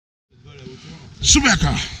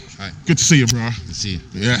Shabaka! Hi. Good to see you, bro. Good to see you.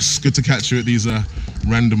 Yes, good to catch you at these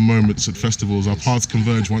random moments at festivals. Our paths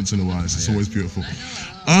converge once in a while, so it's always beautiful.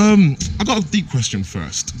 I got a deep question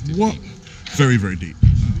first. What? Very, very deep.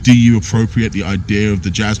 Do you appropriate the idea of the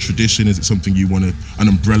jazz tradition? Is it something you want to, an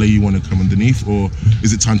umbrella you want to come underneath, or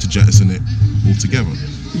is it time to jettison it altogether?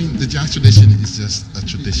 I mean, the jazz tradition is just a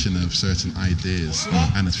tradition of certain ideas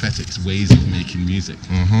and aesthetics, ways of making music.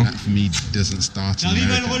 That for me doesn't start in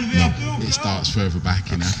America. No. It starts further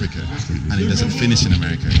back in Africa, and it doesn't finish in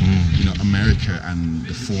America. You know, America and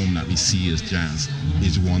the form that we see as jazz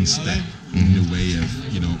is one step in the way of,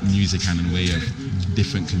 you know, music and in the way of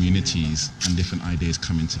different communities and different ideas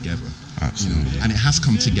coming together. Absolutely. You know, and it has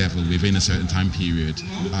come together within a certain time period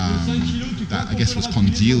that I guess was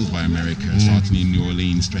congealed by America, starting in New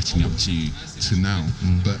Orleans, stretching up to now.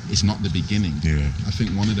 But it's not the beginning. I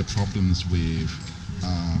think one of the problems with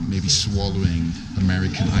maybe swallowing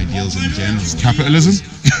American ideals in general. Capitalism?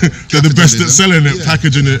 They're the best at selling it,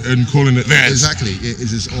 packaging it and calling it theirs. Exactly.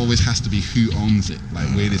 It always has to be who owns it, like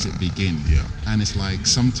where does it begin? And it's like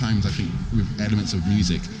sometimes I think with elements of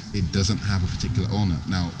music, it doesn't have a particular owner.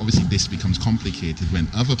 Now, obviously this becomes complicated when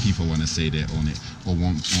other people want to say they own it, or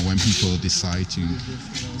when people decide to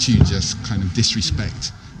just kind of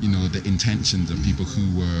disrespect, you know, the intentions of people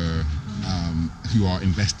who are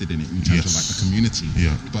invested in it in terms of like a community.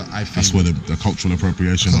 But I think that's where the cultural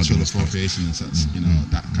appropriation and such, you know,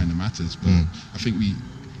 that kind of matters. But I think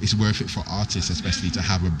it's worth it for artists, especially, to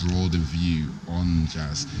have a broader view on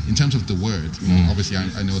jazz. In terms of the word, you know, obviously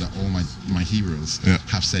I know that all my heroes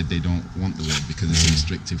have said they don't want the word because it's a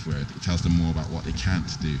restrictive word. It tells them more about what they can't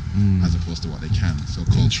do as opposed to what they can. So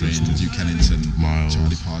Coltrane, Duke Ellington, Miles,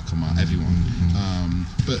 Charlie Parker, everyone.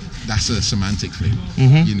 But that's a semantic thing.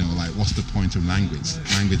 You know, like, what's the point of language?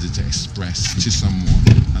 Language is to express to someone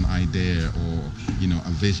an idea or, you know,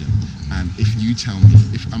 a vision. And if you tell me,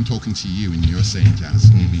 if I'm talking to you and you're saying jazz,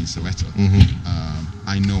 in Soweto,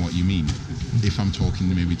 I know what you mean. If I'm talking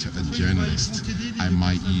maybe to a journalist, I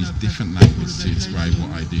might use different language to describe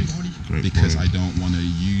what I do because I don't want to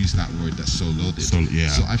use that word that's so loaded.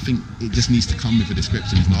 So I think it just needs to come with a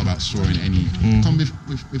description. It's not about throwing any. Come with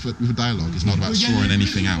a dialogue. It's not about throwing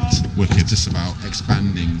anything out. It's just about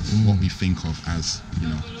expanding what we think of as, you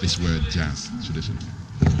know, this word jazz tradition.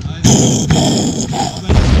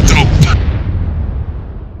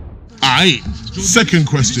 Alright, second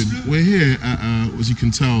question. We're here at, as you can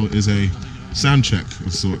tell, is a sound check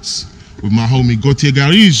of sorts with my homie Gauthier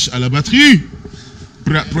Garige à la batterie,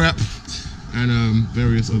 and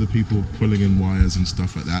various other people pulling in wires and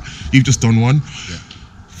stuff like that. You've just done one.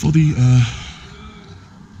 For the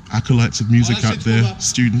acolytes of music out there,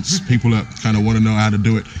 students, people that kind of want to know how to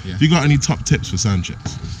do it, have you got any top tips for sound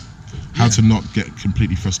checks? How to not get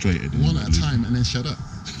completely frustrated? One at a time and then shut up.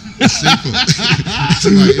 It's simple.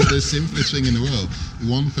 It's the simplest thing in the world.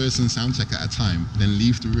 One person sound check at a time, then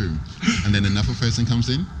leave the room, and then another person comes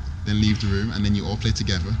in, then leave the room, and then you all play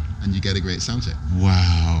together, and you get a great sound check.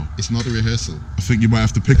 Wow. It's not a rehearsal. I think you might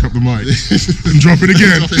have to pick up the mic and drop it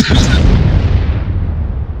again.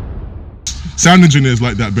 Sound engineers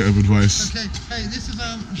like that bit of advice. Okay, hey, this is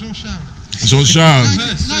Jean-Charles. Jean-Charles.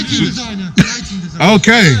 Lighting designer.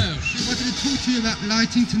 Okay. I wanted to talk to you about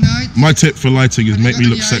lighting tonight. My tip for lighting is make me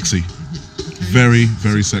look sexy. Very,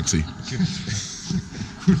 very sexy.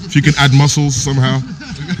 If you can add muscles somehow,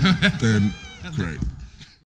 then great.